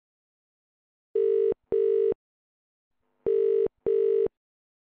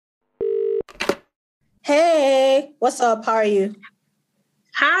Hey, what's up? How are you?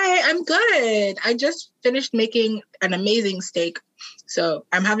 Hi, I'm good. I just finished making an amazing steak. So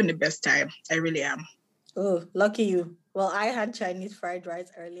I'm having the best time. I really am. Oh, lucky you. Well, I had Chinese fried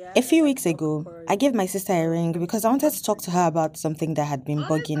rice earlier A and few like weeks okra ago, I porridge. gave my sister a ring because I wanted to talk to her about something that had been Oh,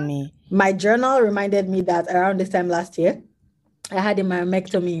 that's bugging me. My journal reminded me that around this time last year, I had a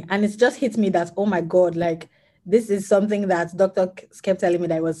myomectomy, and it's just hit me that, oh my God, like this is something that doctor kept telling me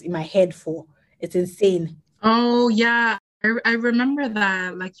that I was in my head for. It's insane. Oh, yeah. I remember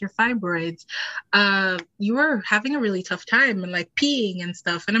that, like your fibroids. You were having a really tough time and like peeing and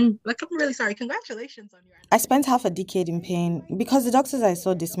stuff. And I'm really sorry. Congratulations on your I spent half a anniversary. decade in pain because the doctors I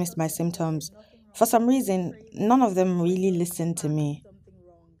saw dismissed my symptoms. For some reason, none of them really listened to me.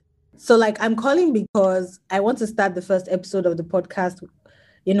 So, like, I'm calling because I want to start the first episode of the podcast,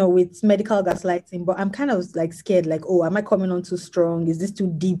 with medical gaslighting, but I'm kind of like scared, like, oh, am I coming on too strong? Is this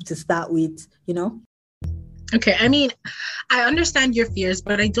too deep to start with? Okay, I mean, I understand your fears,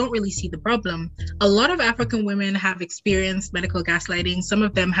 but I don't really see the problem. A lot of African women have experienced medical gaslighting. Some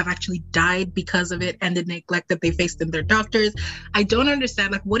of them have actually died because of it and the neglect that they faced in their doctors. I don't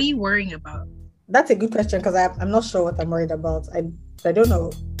understand. Like, what are you worrying about? That's a good question because I'm not sure what I'm worried about. I don't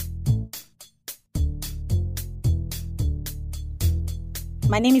know.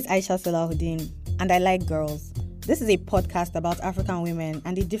 My name is Aisha Salahuddin, and I like girls. This is a podcast about African women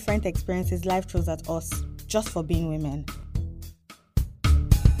and the different experiences life throws at us just for being women.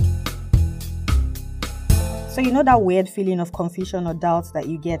 So you know that weird feeling of confusion or doubt that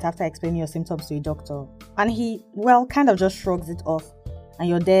you get after explaining your symptoms to a doctor? And he, well, kind of just shrugs it off. And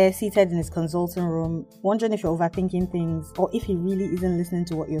you're there seated in his consulting room, wondering if you're overthinking things or if he really isn't listening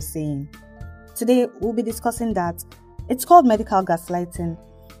to what you're saying. Today, we'll be discussing that. It's called medical gaslighting.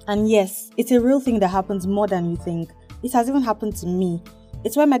 And yes, it's a real thing that happens more than you think. It has even happened to me.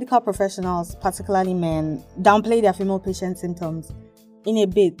 It's where medical professionals, particularly men, downplay their female patient symptoms. In a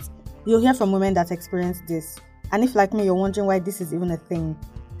bit, you'll hear from women that experience this. And if, like me, you're wondering why this is even a thing,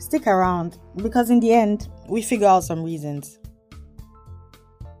 stick around because in the end, we figure out some reasons.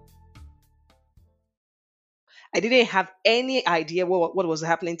 I didn't have any idea what was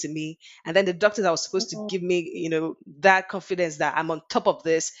happening to me. And then the doctor that was supposed to give me, that confidence that I'm on top of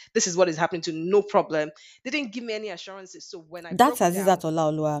this, this is what is happening to no problem. They didn't give me any assurances. So when I That's broke Azizat down,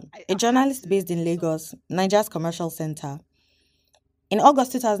 Olaoluwa, a I had journalist to based in sort Lagos, Nigeria's commercial center. In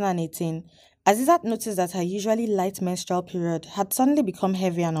August 2018, Azizat noticed that her usually light menstrual period had suddenly become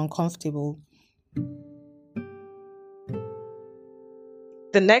heavy and uncomfortable.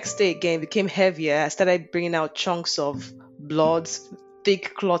 the next day again became heavier. I started bringing out chunks of blood,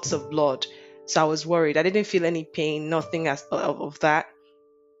 thick clots of blood. So I was worried. I didn't feel any pain, nothing of that.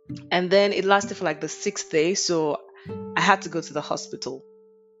 And then it lasted for like the sixth day. So I had to go to the hospital.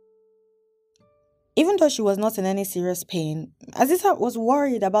 Even though she was not in any serious pain, Azizat was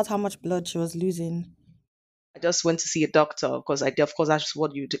worried about how much blood she was losing. I just went to see a doctor because of course, that's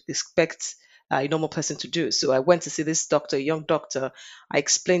what you'd expect a normal person to do. So I went to see this doctor, a young doctor. I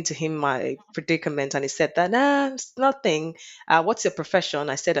explained to him my predicament, and he said that, it's nothing. What's your profession?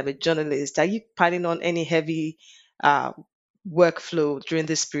 I said, I'm a journalist. Are you planning on any heavy uh, workflow during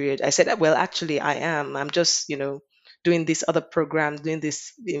this period? I said, well, actually, I am. I'm just, doing this other program, doing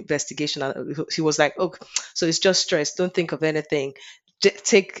this investigation. And he was like, oh, so it's just stress. Don't think of anything.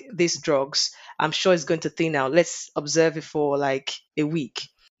 Take these drugs. I'm sure it's going to thin out. Let's observe it for like a week.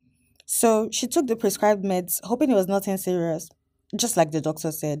 So she took the prescribed meds, hoping it was nothing serious, just like the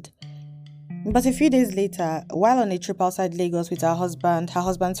doctor said. But a few days later, while on a trip outside Lagos with her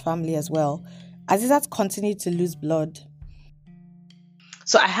husband's family as well, Azizat continued to lose blood.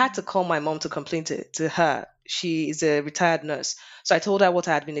 So I had to call my mom to complain to her. She is a retired nurse. So I told her what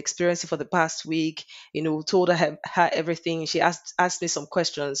I had been experiencing for the past week, told her everything. She asked me some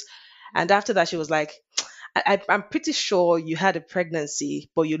questions. And after that, she was like, I'm pretty sure you had a pregnancy,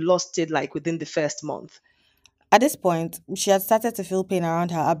 but you lost it like within the first month. At this point, she had started to feel pain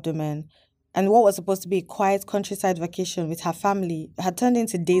around her abdomen, and what was supposed to be a quiet countryside vacation with her family had turned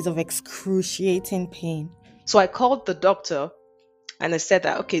into days of excruciating pain. So I called the doctor and I said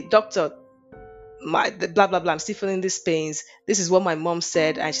that, okay, doctor, blah blah blah, I'm still feeling these pains. This is what my mom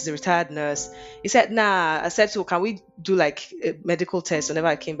said, and she's a retired nurse. He said, nah. I said, so can we do like a medical test? Whenever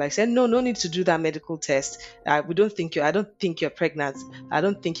I came back, he said, no need to do that medical test. I don't think you're pregnant. I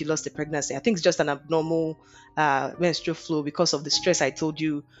don't think you lost the pregnancy. I think it's just an abnormal menstrual flow because of the stress I told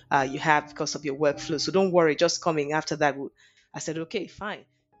you you have because of your workflow. So don't worry, just coming after that. I said, okay, fine.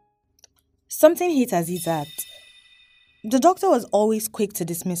 Something hit Azizat. The doctor was always quick to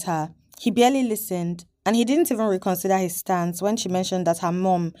dismiss her. He barely listened, And he didn't even reconsider his stance when she mentioned that her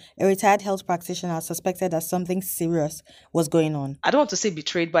mom, a retired health practitioner, suspected that something serious was going on. I don't want to say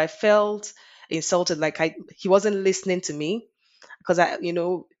betrayed, but I felt insulted, like he wasn't listening to me because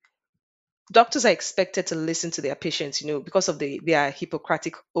doctors are expected to listen to their patients, because of their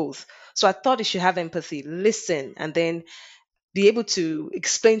Hippocratic oath. So I thought he should have empathy, listen, and then be able to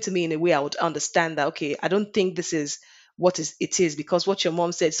explain to me in a way I would understand that, okay, I don't think this is it is because what your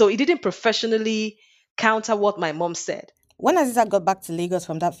mom said. So he didn't professionally counter what my mom said. When Aziza got back to Lagos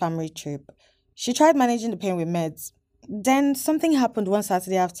from that family trip, she tried managing the pain with meds. Then something happened one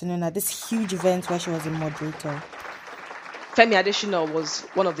Saturday afternoon at this huge event where she was a moderator. Femi Adesina was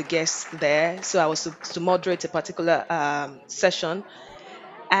one of the guests there, so I was to moderate a particular session,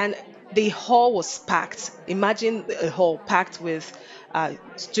 and the hall was packed. Imagine a hall packed with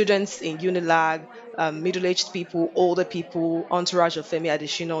students in Unilag, middle-aged people, older people, entourage of Femi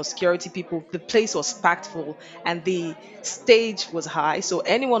Adesina, security people. The place was packed full, and the stage was high, so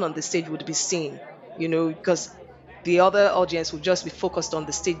anyone on the stage would be seen, because the other audience would just be focused on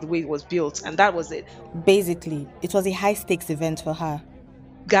the stage, the way it was built, and that was it. Basically, it was a high-stakes event for her.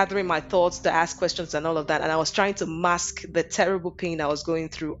 Gathering my thoughts to ask questions and all of that, and I was trying to mask the terrible pain I was going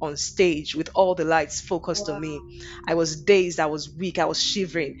through on stage with all the lights focused on me. I was dazed, I was weak, I was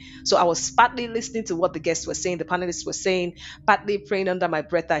shivering. So I was partly listening to what the guests were saying, the panelists were saying, partly praying under my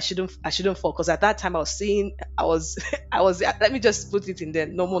breath that I shouldn't fall, because at that time I was let me just put it in the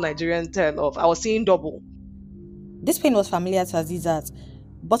normal Nigerian term of, I was seeing double. This pain was familiar to Azizat,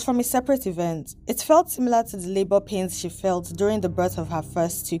 but from a separate event. It felt similar to the labor pains she felt during the birth of her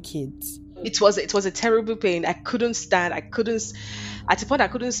first 2 kids. It was a terrible pain. I couldn't stand. At a point I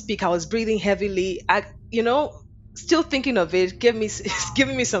couldn't speak. I was breathing heavily. Still thinking of it giving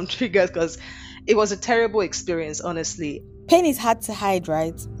me some triggers, because it was a terrible experience, honestly. Pain is hard to hide,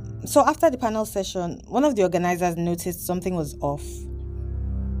 right? So after the panel session, one of the organizers noticed something was off.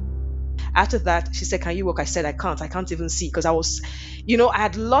 After that, she said, "Can you walk?" I said, I can't even see, because I was, I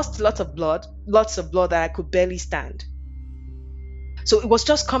had lost lots of blood that I could barely stand. So it was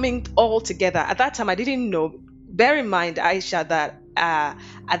just coming all together. At that time, I didn't know. Bear in mind, Aisha, that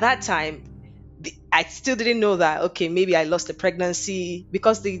at that time, I still didn't know that, okay, maybe I lost a pregnancy,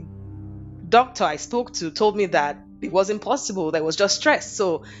 because the doctor I spoke to told me that it wasn't possible, that it was just stress.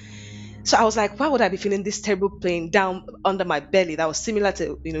 So I was like, why would I be feeling this terrible pain down under my belly that was similar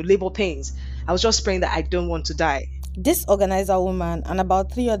to, labor pains? I was just praying that I don't want to die. This organizer woman and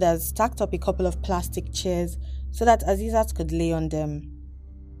about 3 others stacked up a couple of plastic chairs so that Azizat could lay on them.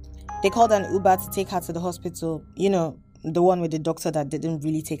 They called an Uber to take her to the hospital, the one with the doctor that didn't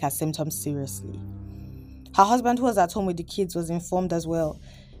really take her symptoms seriously. Her husband, who was at home with the kids, was informed as well.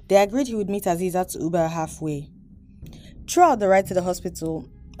 They agreed he would meet Azizat's Uber halfway. Throughout the ride to the hospital,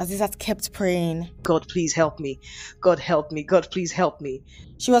 Azizat kept praying, God, please help me. God, help me. God, please help me.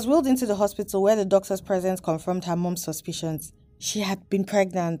 She was wheeled into the hospital where the doctor's presence confirmed her mom's suspicions. She had been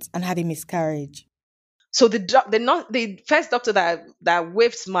pregnant and had a miscarriage. So the first doctor that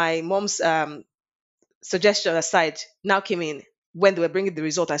waved my mom's suggestion aside now came in when they were bringing the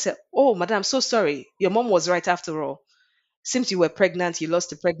result. I said, "Oh, madam, I'm so sorry. Your mom was right after all. Seems you were pregnant. You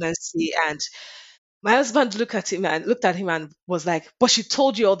lost the pregnancy." And my husband looked at him and was like, "But she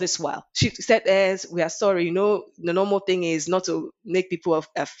told you all this while." She said, "Yes, we are sorry. The normal thing is not to make people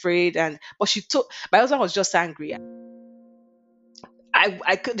afraid." But she told, my husband was just angry.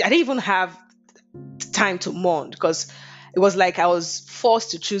 I didn't even have time to mourn, because it was like I was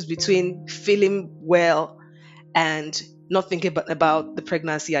forced to choose between feeling well and not thinking about the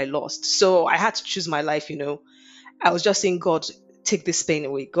pregnancy I lost. So I had to choose my life. I was just saying, God, take this pain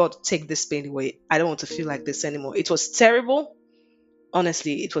away. God, take this pain away. I don't want to feel like this anymore. It was terrible.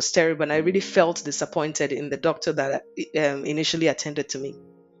 Honestly, it was terrible. And I really felt disappointed in the doctor that initially attended to me.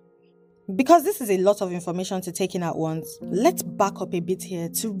 Because this is a lot of information to take in at once, let's back up a bit here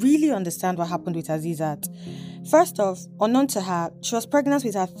to really understand what happened with Azizat. First off, unknown to her, she was pregnant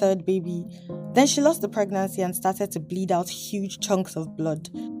with her 3rd baby. Then she lost the pregnancy and started to bleed out huge chunks of blood.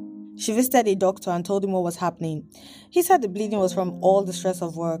 She visited a doctor and told him what was happening. He said the bleeding was from all the stress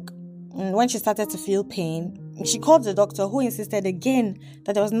of work. And when she started to feel pain, she called the doctor, who insisted again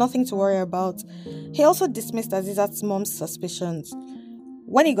that there was nothing to worry about. He also dismissed Azizat's mom's suspicions.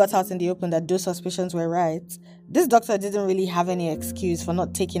 When he got out in the open that those suspicions were right, this doctor didn't really have any excuse for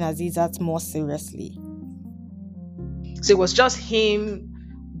not taking Azizat more seriously. So it was just him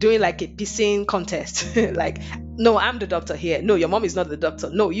doing like a pissing contest. Like, no, I'm the doctor here. No, your mom is not the doctor.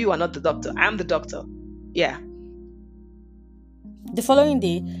 No, you are not the doctor. I'm the doctor. Yeah. The following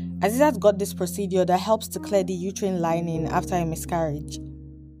day, Azizat got this procedure that helps to clear the uterine lining after a miscarriage.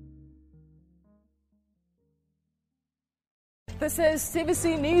 This is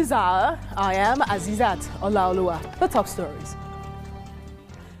CBC News Hour. I am Azizat Olaoluwa. The top stories.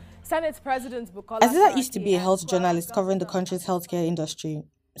 Senate President Bukola Azizat used to be a health journalist covering the country's healthcare industry,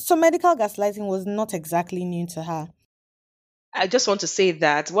 so medical gaslighting was not exactly new to her. I just want to say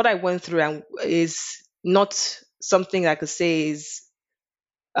that what I went through is not something I could say is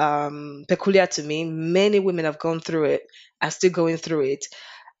peculiar to me. Many women have gone through it, are still going through it.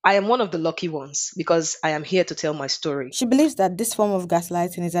 I am one of the lucky ones because I am here to tell my story. She believes that this form of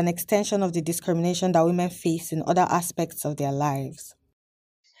gaslighting is an extension of the discrimination that women face in other aspects of their lives.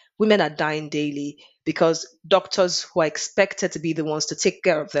 Women are dying daily because doctors who are expected to be the ones to take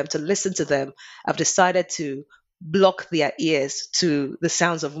care of them, to listen to them, have decided to block their ears to the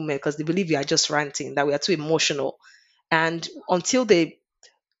sounds of women because they believe we are just ranting, that we are too emotional. And until they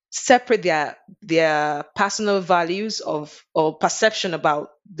separate their personal values of or perception about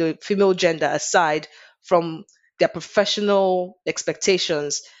the female gender aside from their professional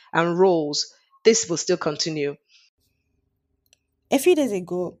expectations and roles, this will still continue. A few days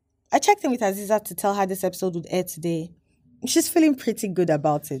ago, I checked in with Aziza to tell her this episode would air today. She's feeling pretty good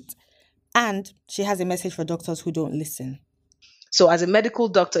about it. And she has a message for doctors who don't listen. So as a medical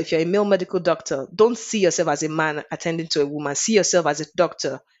doctor, if you're a male medical doctor, don't see yourself as a man attending to a woman. See yourself as a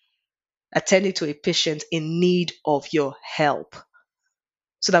doctor attending to a patient in need of your help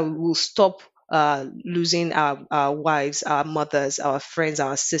so that we will stop losing our wives, our mothers, our friends,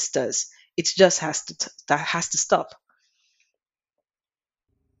 our sisters. It just that has to stop.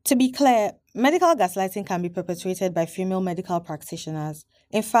 To be clear, medical gaslighting can be perpetrated by female medical practitioners.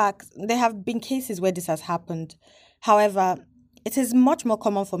 In fact, there have been cases where this has happened. However, it is much more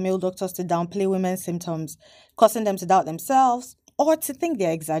common for male doctors to downplay women's symptoms, causing them to doubt themselves or to think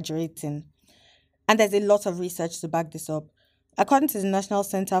they're exaggerating. And there's a lot of research to back this up. According to the National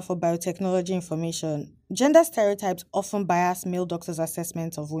Center for Biotechnology Information, gender stereotypes often bias male doctors'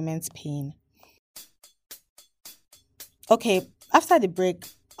 assessments of women's pain. Okay, after the break,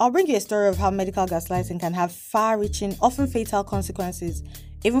 I'll bring you a story of how medical gaslighting can have far-reaching, often fatal consequences,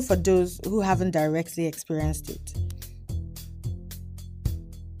 even for those who haven't directly experienced it.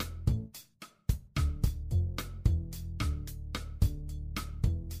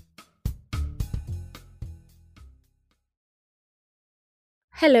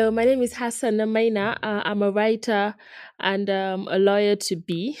 Hello, my name is Hassan Namaina. I'm a writer and a lawyer to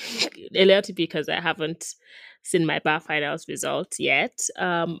be. A lawyer to be because I haven't seen my bar finals results yet.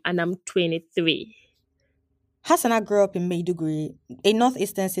 And I'm 23. Hassana grew up in Maiduguri, a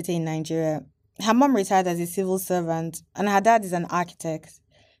northeastern city in Nigeria. Her mom retired as a civil servant and her dad is an architect.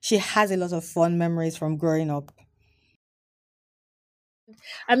 She has a lot of fond memories from growing up.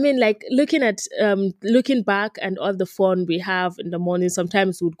 I mean, like looking back and all the fun we have in the morning.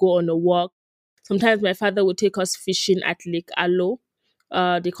 Sometimes we'd go on a walk. Sometimes my father would take us fishing at Lake Alo.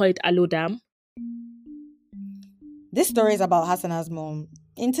 They call it Alo Dam. This story is about Hassana's mom.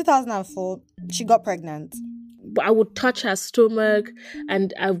 In 2004, she got pregnant. I would touch her stomach,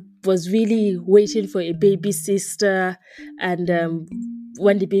 and I was really waiting for a baby sister. And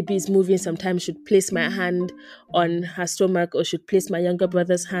when the baby is moving, sometimes she'd place my hand on her stomach, or she'd place my younger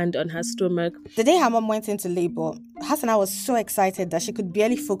brother's hand on her stomach. The day her mom went into labor, Hassana was so excited that she could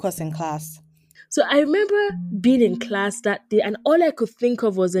barely focus in class. So I remember being in class that day, and all I could think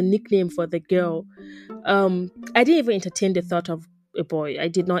of was a nickname for the girl. I didn't even entertain the thought of a boy. I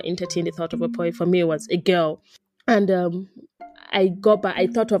did not entertain the thought of a boy. For me, it was a girl. And I got back. I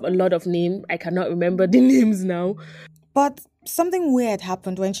thought of a lot of names. I cannot remember the names now. But something weird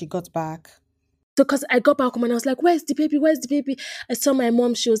happened when she got back. So, because I got back home and I was like, where's the baby? Where's the baby? I saw my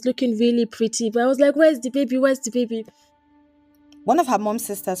mom. She was looking really pretty. But I was like, where's the baby? Where's the baby? One of her mom's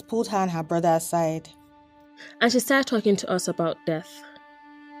sisters pulled her and her brother aside. And she started talking to us about death.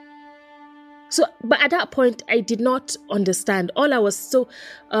 So, but at that point, I did not understand. All I was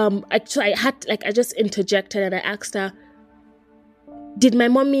I just interjected and I asked her, did my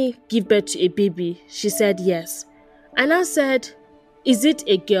mommy give birth to a baby? She said yes. And I said, is it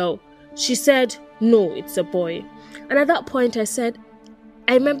a girl? She said, no, it's a boy. And at that point, I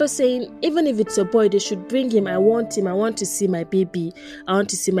remember saying, even if it's a boy, they should bring him. I want him. I want to see my baby. I want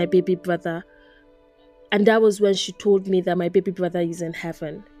to see my baby brother. And that was when she told me that my baby brother is in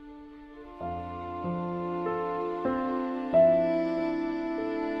heaven.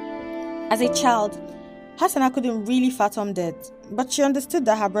 As a child, Hassana couldn't really fathom death, but she understood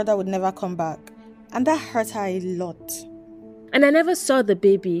that her brother would never come back, and that hurt her a lot. And I never saw the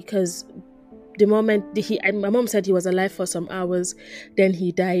baby because the moment my mom said he was alive for some hours, then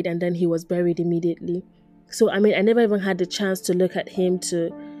he died, and then he was buried immediately. So, I mean, I never even had the chance to look at him,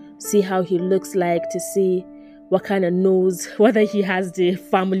 to see how he looks like, to see what kind of nose, whether he has the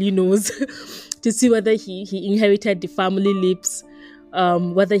family nose, to see whether he inherited the family lips,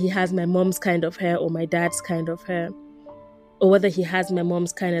 whether he has my mom's kind of hair or my dad's kind of hair, or whether he has my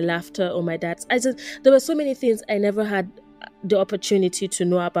mom's kind of laughter or my dad's. There were so many things I never had the opportunity to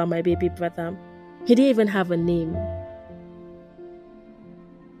know about my baby brother. He didn't even have a name.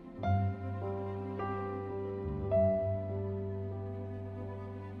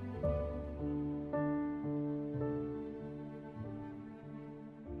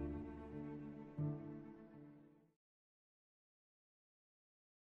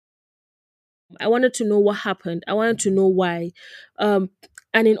 I wanted to know what happened. I wanted to know why. And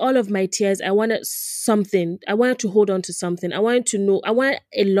in all of my tears, I wanted something. I wanted to hold on to something. I wanted to know. I wanted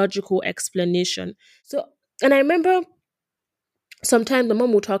a logical explanation. So, and I remember sometimes my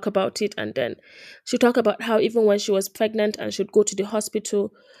mom would talk about it, and then she'd talk about how even when she was pregnant and she'd go to the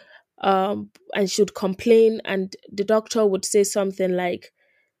hospital, and she'd complain, and the doctor would say something like,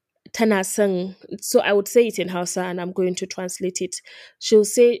 Tana sang. So I would say it in Hausa and I'm going to translate it. She'll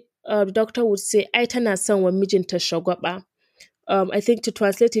say, the doctor would say, I Tana sang wa mijinta shagwaba. I think to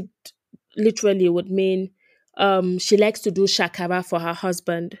translate it literally would mean she likes to do shakara for her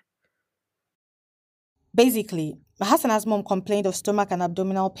husband. Basically, Hassana's mom complained of stomach and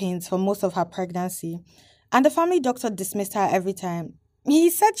abdominal pains for most of her pregnancy, and the family doctor dismissed her every time.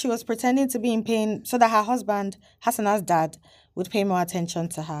 He said she was pretending to be in pain so that her husband, Hassana's dad, would pay more attention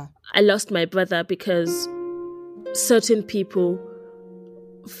to her. I lost my brother because certain people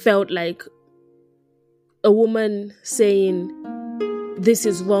felt like a woman saying, this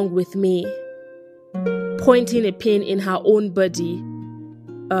is wrong with me, pointing a pain in her own body,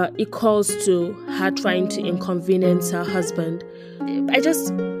 equals to her trying to inconvenience her husband. I just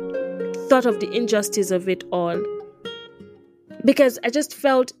thought of the injustice of it all, because I just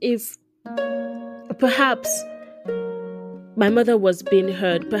felt if perhaps my mother was being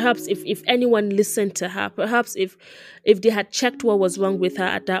heard, perhaps if anyone listened to her, perhaps if they had checked what was wrong with her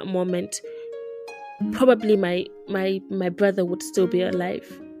at that moment, probably my brother would still be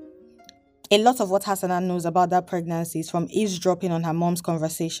alive. A lot of what Hassana knows about that pregnancy is from eavesdropping on her mom's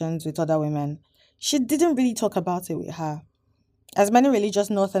conversations with other women. She didn't really talk about it with her. As many religious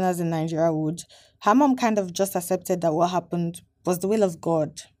Northerners in Nigeria would, her mom kind of just accepted that what happened was the will of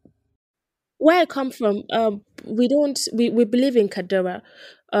God. Where I come from, we believe in Kadara.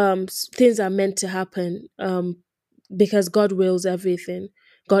 Things are meant to happen because God wills everything.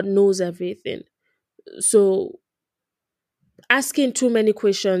 God knows everything. So asking too many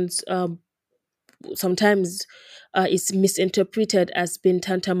questions sometimes is misinterpreted as being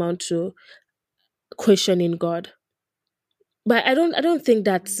tantamount to questioning God. But I don't think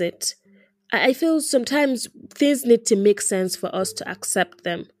that's it. I feel sometimes things need to make sense for us to accept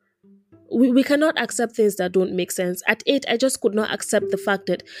them. We cannot accept things that don't make sense. At 8, I just could not accept the fact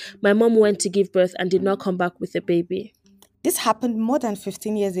that my mom went to give birth and did not come back with a baby. This happened more than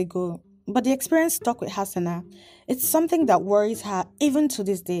 15 years ago, but the experience stuck with Hassana. It's something that worries her even to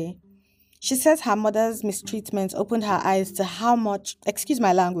this day. She says her mother's mistreatment opened her eyes to how much, excuse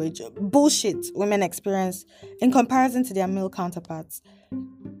my language, bullshit women experience in comparison to their male counterparts.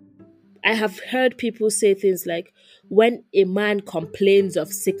 I have heard people say things like, when a man complains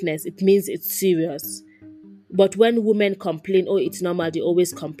of sickness, it means it's serious. But when women complain, oh, it's normal, they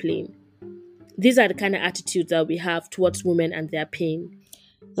always complain. These are the kind of attitudes that we have towards women and their pain.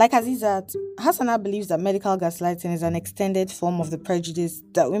 Like Azizat, Hassana believes that medical gaslighting is an extended form of the prejudice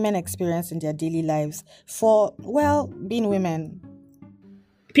that women experience in their daily lives for, well, being women.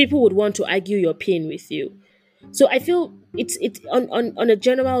 People would want to argue your pain with you. So I feel it's on a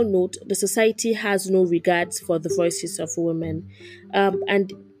general note, the society has no regards for the voices of women.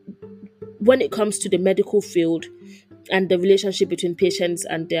 And when it comes to the medical field and the relationship between patients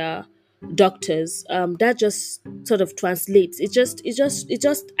and their doctors, that just sort of translates. It's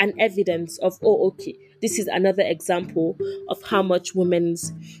just an evidence of, oh, okay, this is another example of how much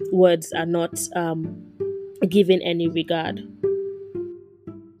women's words are not given any regard.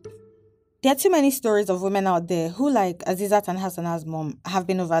 There are too many stories of women out there who, like Azizat and Hassana's mom, have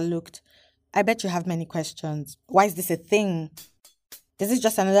been overlooked. I bet you have many questions. Why is this a thing? Is this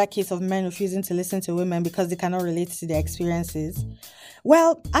just another case of men refusing to listen to women because they cannot relate to their experiences?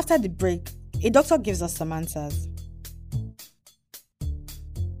 Well, after the break, a doctor gives us some answers.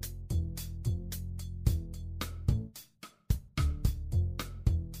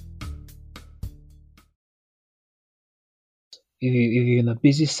 If you're in a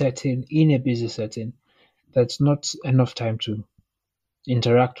busy setting, that's not enough time to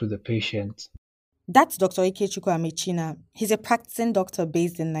interact with the patient. That's Dr. Ikechukwu Amechina. He's a practicing doctor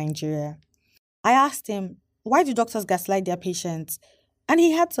based in Nigeria. I asked him, why do doctors gaslight their patients? And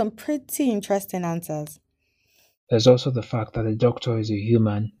he had some pretty interesting answers. There's also the fact that the doctor is a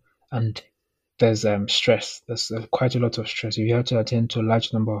human and there's stress. There's quite a lot of stress. You have to attend to a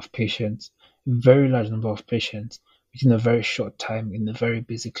large number of patients, very large number of patients within a very short time in a very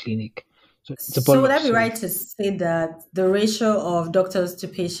busy clinic. So it's a So ball would of I be right to say that the ratio of doctors to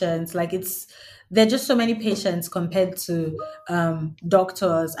patients, like there are just so many patients compared to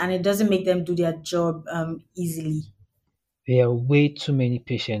doctors, and it doesn't make them do their job easily? There are way too many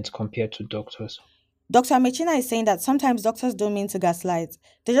patients compared to doctors. Dr. Amechina is saying that sometimes doctors don't mean to gaslight.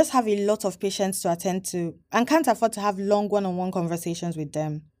 They just have a lot of patients to attend to and can't afford to have long one-on-one conversations with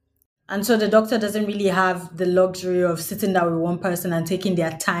them. And so the doctor doesn't really have the luxury of sitting down with one person and taking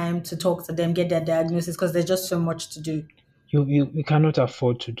their time to talk to them, get their diagnosis, because there's just so much to do. You cannot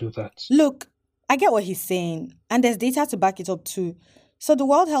afford to do that. Look, I get what he's saying, and there's data to back it up too. So the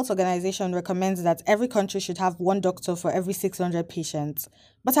World Health Organization recommends that every country should have one doctor for every 600 patients.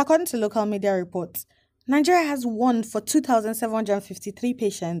 But according to local media reports, Nigeria has one for 2,753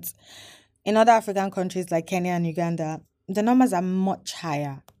 patients. In other African countries like Kenya and Uganda, the numbers are much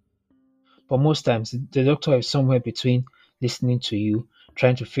higher. But most times, the doctor is somewhere between listening to you,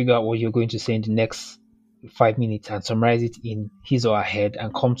 trying to figure out what you're going to say in the next 5 minutes and summarize it in his or her head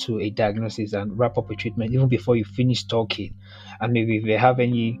and come to a diagnosis and wrap up a treatment even before you finish talking. And maybe if they have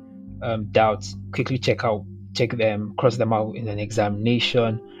any doubts, quickly check them, cross them out in an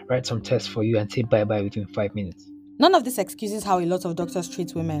examination, write some tests for you and say bye-bye within 5 minutes. None of this excuses how a lot of doctors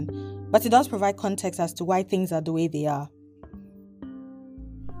treat women, but it does provide context as to why things are the way they are.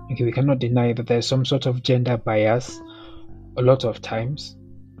 Okay, we cannot deny that there's some sort of gender bias a lot of times.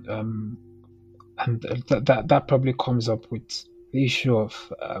 And that probably comes up with the issue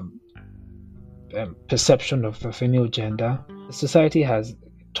of perception of the female gender. Society has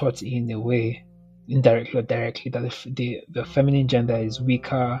taught in a way, indirectly or directly, that the feminine gender is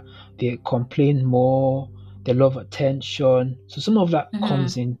weaker, they complain more, they love attention. So some of that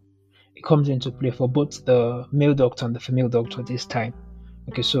comes into play for both the male doctor and the female doctor this time.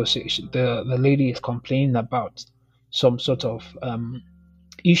 Okay, so the lady is complaining about some sort of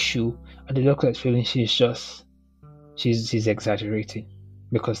issue, and the doctor is feeling she's exaggerating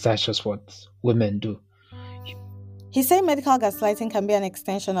because that's just what women do. He's saying medical gaslighting can be an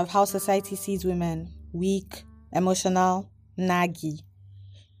extension of how society sees women: weak, emotional, naggy.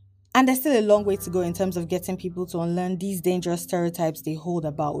 And there's still a long way to go in terms of getting people to unlearn these dangerous stereotypes they hold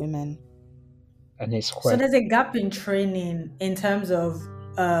about women. And it's So there's a gap in training in terms of,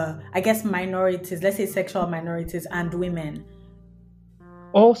 I guess, minorities, let's say sexual minorities and women.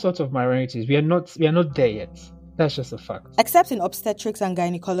 All sorts of minorities. We are not there yet. That's just a fact. Except in obstetrics and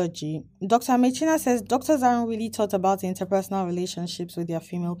gynecology, Dr. Amechina says doctors aren't really taught about interpersonal relationships with their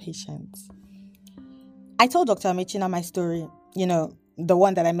female patients. I told Dr. Amechina my story, the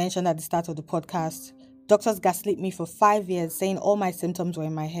one that I mentioned at the start of the podcast. Doctors gaslit me for 5 years, saying all my symptoms were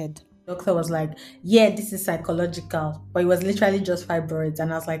in my head. Doctor was like, yeah, this is psychological, but it was literally just fibroids.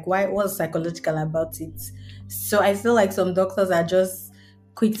 And I was like, why? What's psychological about it? So I feel like some doctors are just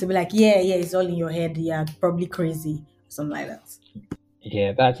quick to be like, yeah, it's all in your head. Yeah, probably crazy, something like that.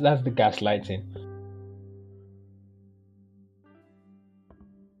 Yeah, that's the gaslighting.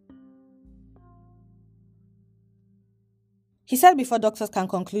 He said before doctors can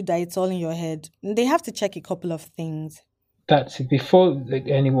conclude that it's all in your head, they have to check a couple of things. That's it. Before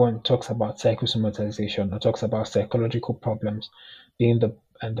anyone talks about psychosomatization or talks about psychological problems being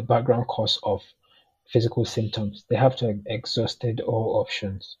the background cause of physical symptoms, they have to exhaust all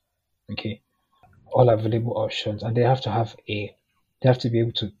options, okay, all available options, and they have to be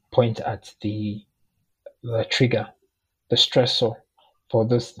able to point at the trigger, the stressor for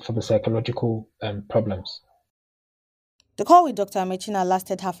the psychological problems. The call with Dr. Amechina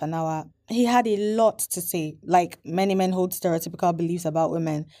lasted half an hour. He had a lot to say, like many men hold stereotypical beliefs about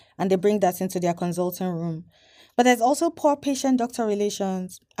women, and they bring that into their consulting room. But there's also poor patient-doctor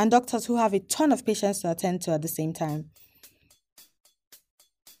relations, and doctors who have a ton of patients to attend to at the same time.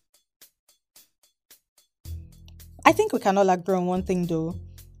 I think we can all agree on one thing though.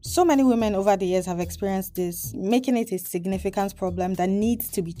 So many women over the years have experienced this, making it a significant problem that needs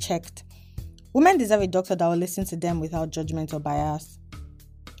to be checked. Women deserve a doctor that will listen to them without judgment or bias.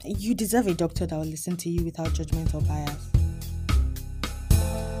 You deserve a doctor that will listen to you without judgment or bias.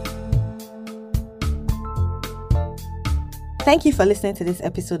 Thank you for listening to this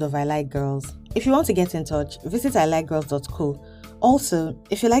episode of I Like Girls. If you want to get in touch, visit ilikegirls.co. Also,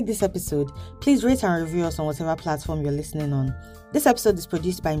 if you like this episode, please rate and review us on whatever platform you're listening on. This episode is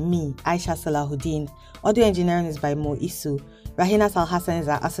produced by me, Aisha Salahuddin. Audio engineering is by Mo Isu. Rahina Salhassan is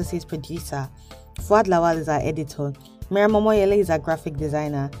our associate producer. Fuad Lawal is our editor. Miriam Momoyele is our graphic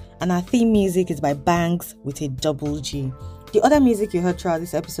designer. And our theme music is by Bangs with a double G. The other music you heard throughout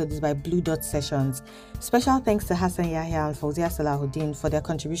this episode is by Blue Dot Sessions. Special thanks to Hassan Yahya and Fauzia Salahuddin for their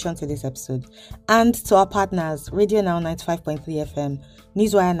contribution to this episode. And to our partners, Radio Now 95.3 FM,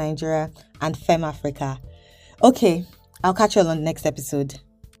 Newswire Nigeria, and Fem Africa. Okay, I'll catch you all on the next episode.